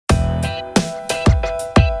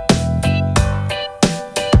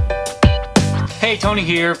Hey, Tony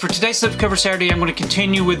here. For today's Slipcover Saturday, I'm going to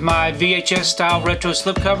continue with my VHS style retro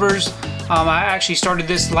slipcovers. I actually started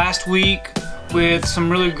this last week with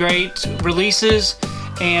some really great releases,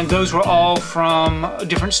 and those were all from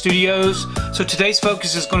different studios. So today's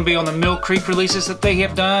focus is going to be on the Mill Creek releases that they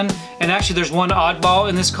have done, and actually there's one oddball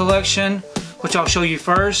in this collection, which I'll show you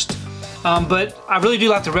first. But I really do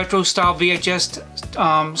like the retro style VHS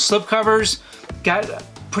slipcovers. Got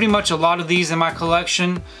pretty much a lot of these in my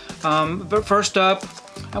collection. But first up,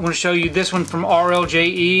 I'm going to show you this one from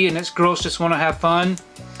RLJE, and it's Girls Just Want to Have Fun,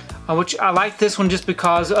 which I like this one just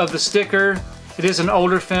because of the sticker. It is an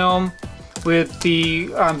older film with the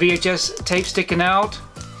VHS tape sticking out.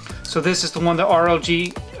 So this is the one that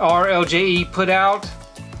RLJE put out.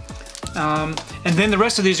 And then the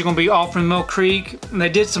rest of these are going to be all from Mill Creek. And they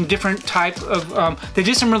did some different type of, they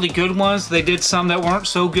did some really good ones. They did some that weren't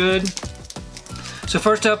so good. So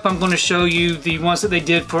first up, I'm going to show you the ones that they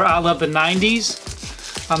did for I Love the 90s.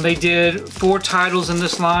 They did 4 titles in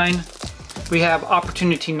this line. We have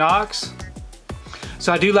Opportunity Knocks.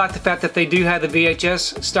 So I do like the fact that they do have the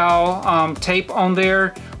VHS style tape on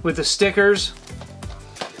there with the stickers.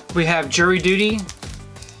 We have Jury Duty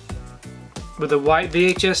with the white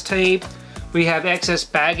VHS tape. We have Excess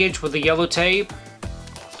Baggage with the yellow tape.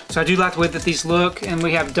 So I do like the way that these look. And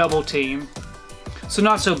we have Double Team. So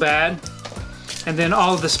not so bad. And then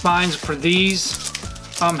all of the spines for these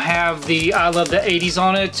have the I Love the 80s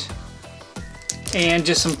on it, and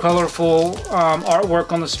just some colorful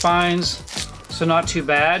artwork on the spines, so not too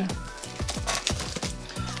bad.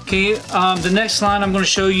 Okay, the next line I'm going to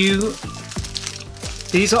show you,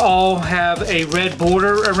 these all have a red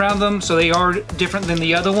border around them, so they are different than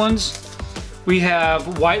the other ones. We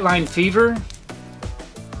have White Line Fever,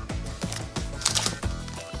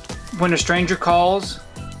 When a Stranger Calls,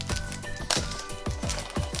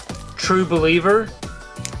 True Believer,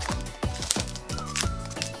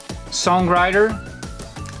 Songwriter,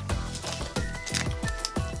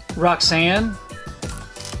 Roxanne,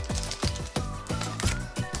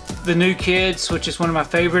 The New Kids, which is one of my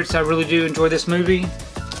favorites. I really do enjoy this movie.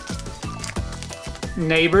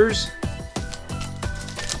 Neighbors,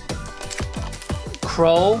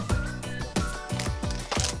 Krull,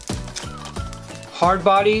 Hard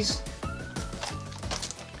Bodies,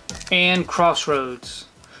 and Crossroads.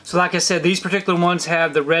 So like I said, these particular ones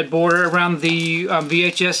have the red border around the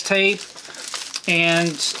VHS tape,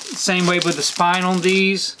 and same way with the spine on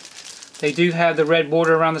these. They do have the red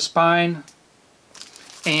border around the spine,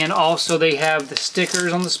 and also they have the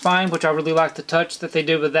stickers on the spine, which I really like the touch that they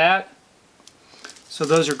did with that. So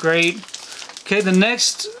those are great. Okay, the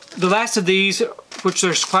last of these, which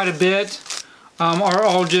there's quite a bit, are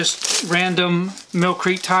all just random Mill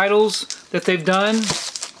Creek titles that they've done.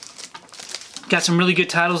 Got some really good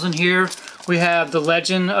titles in here. We have The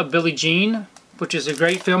Legend of Billie Jean, which is a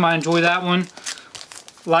great film. I enjoy that one.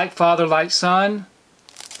 Like Father, Like Son.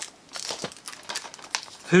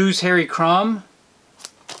 Who's Harry Crumb?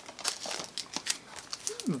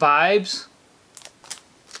 Vibes.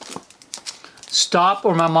 Stop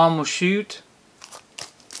or My Mom Will Shoot.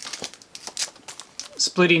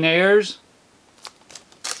 Splitting Heirs.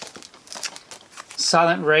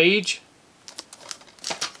 Silent Rage.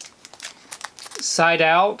 Side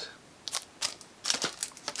Out,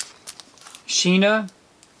 Sheena,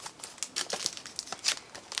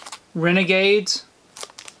 Renegades,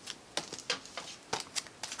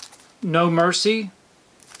 No Mercy,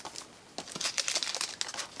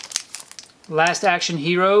 Last Action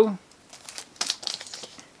Hero,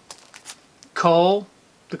 Cole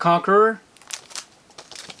the Conqueror,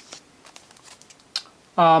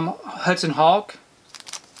 Hudson Hawk.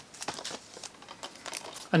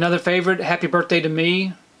 Another favorite, Happy Birthday to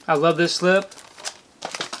Me. I love this slip.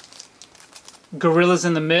 Gorillas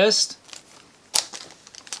in the Mist.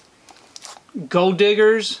 Gold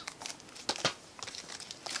Diggers.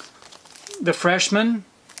 The Freshman.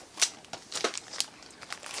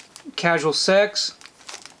 Casual Sex.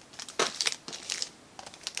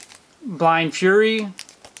 Blind Fury.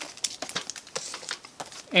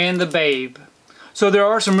 And The Babe. So there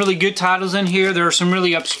are some really good titles in here. There are some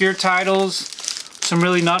really obscure titles. Some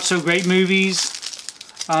really not so great movies.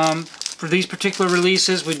 For these particular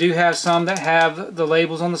releases, we do have some that have the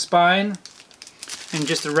labels on the spine and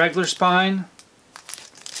just the regular spine.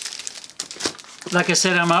 Like I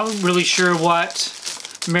said, I'm not really sure what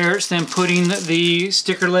merits them putting the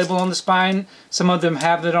sticker label on the spine. Some of them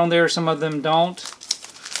have it on there, some of them don't.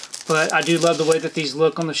 But I do love the way that these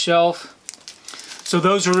look on the shelf. So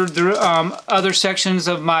those are the other sections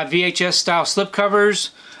of my VHS style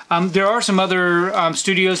slipcovers. There are some other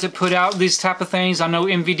studios that put out these type of things. I know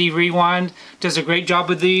MVD Rewind does a great job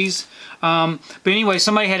with these. But anyway,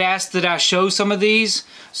 somebody had asked that I show some of these,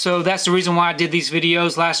 so that's the reason why I did these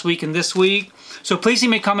videos last week and this week. So please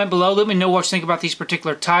leave me a comment below. Let me know what you think about these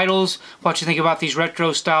particular titles, what you think about these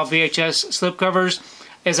retro style VHS slipcovers,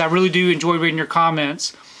 as I really do enjoy reading your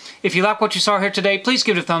comments. If you like what you saw here today, please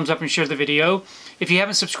give it a thumbs up and share the video. If you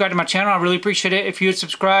haven't subscribed to my channel, I really appreciate it if you would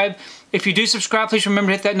subscribe. If you do subscribe, please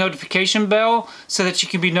remember to hit that notification bell so that you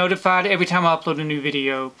can be notified every time I upload a new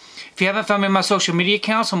video. If you haven't found me on my social media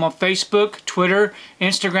accounts, I'm on Facebook, Twitter,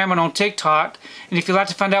 Instagram, and on TikTok. And if you'd like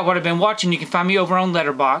to find out what I've been watching, you can find me over on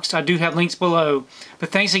Letterboxd. I do have links below. But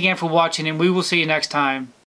thanks again for watching, and we will see you next time.